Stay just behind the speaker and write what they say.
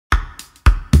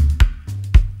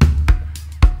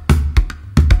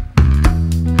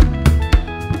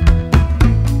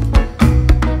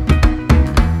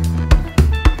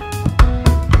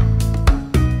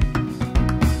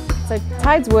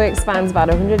TIDE's work spans about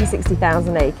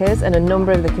 160,000 acres and a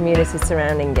number of the communities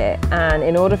surrounding it, and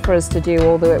in order for us to do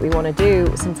all the work we want to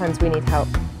do, sometimes we need help.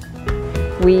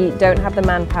 We don't have the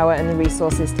manpower and the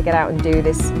resources to get out and do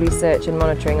this research and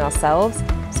monitoring ourselves,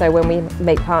 so when we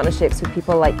make partnerships with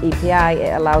people like EPI,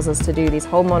 it allows us to do these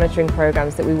whole monitoring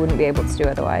programs that we wouldn't be able to do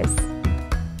otherwise.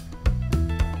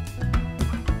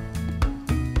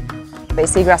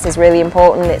 Seagrass is really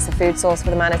important. It's a food source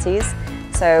for the manatees.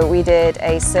 So we did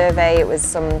a survey, it was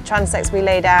some transects we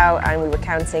laid out, and we were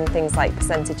counting things like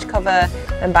percentage cover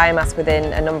and biomass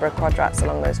within a number of quadrats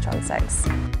along those transects.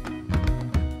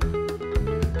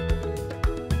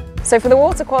 So for the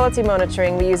water quality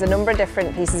monitoring, we use a number of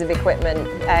different pieces of equipment.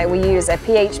 We use a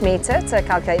pH meter to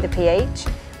calculate the pH.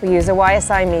 We use a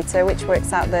YSI meter, which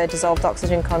works out the dissolved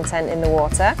oxygen content in the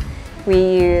water. We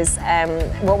use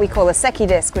what we call a Secchi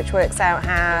disc, which works out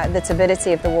the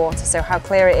turbidity of the water, so how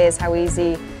clear it is, how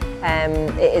easy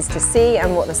it is to see,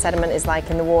 and what the sediment is like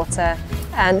in the water.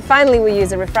 And finally, we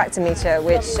use a refractometer,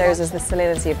 which shows us the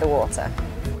salinity of the water.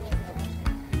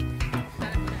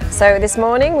 So this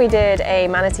morning we did a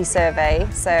manatee survey.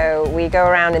 So we go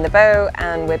around in the boat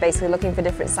and we're basically looking for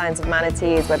different signs of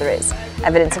manatees, whether it's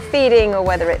evidence of feeding or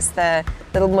whether it's the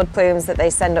little mud plumes that they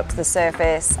send up to the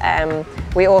surface.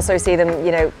 We also see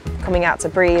them, coming out to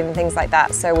breathe and things like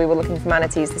that. So we were looking for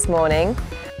manatees this morning.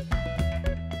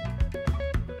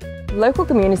 Local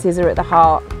communities are at the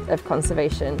heart of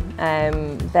conservation.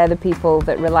 They're the people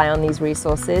that rely on these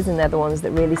resources, and they're the ones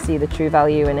that really see the true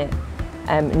value in it.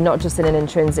 Not just in an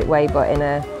intrinsic way, but in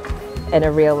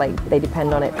a real, they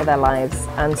depend on it for their lives.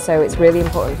 And so it's really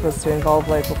important for us to involve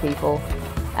local people,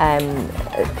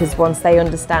 because once they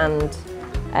understand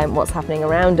what's happening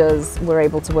around us, we're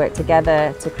able to work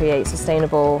together to create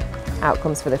sustainable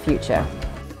outcomes for the future.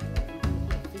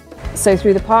 So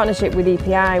through the partnership with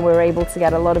EPI, we're able to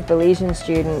get a lot of Belizean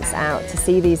students out to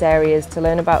see these areas, to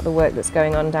learn about the work that's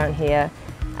going on down here,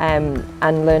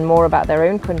 and learn more about their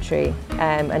own country,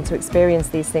 and to experience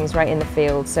these things right in the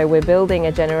field. So we're building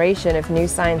a generation of new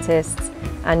scientists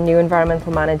and new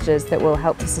environmental managers that will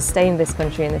help to sustain this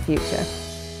country in the future.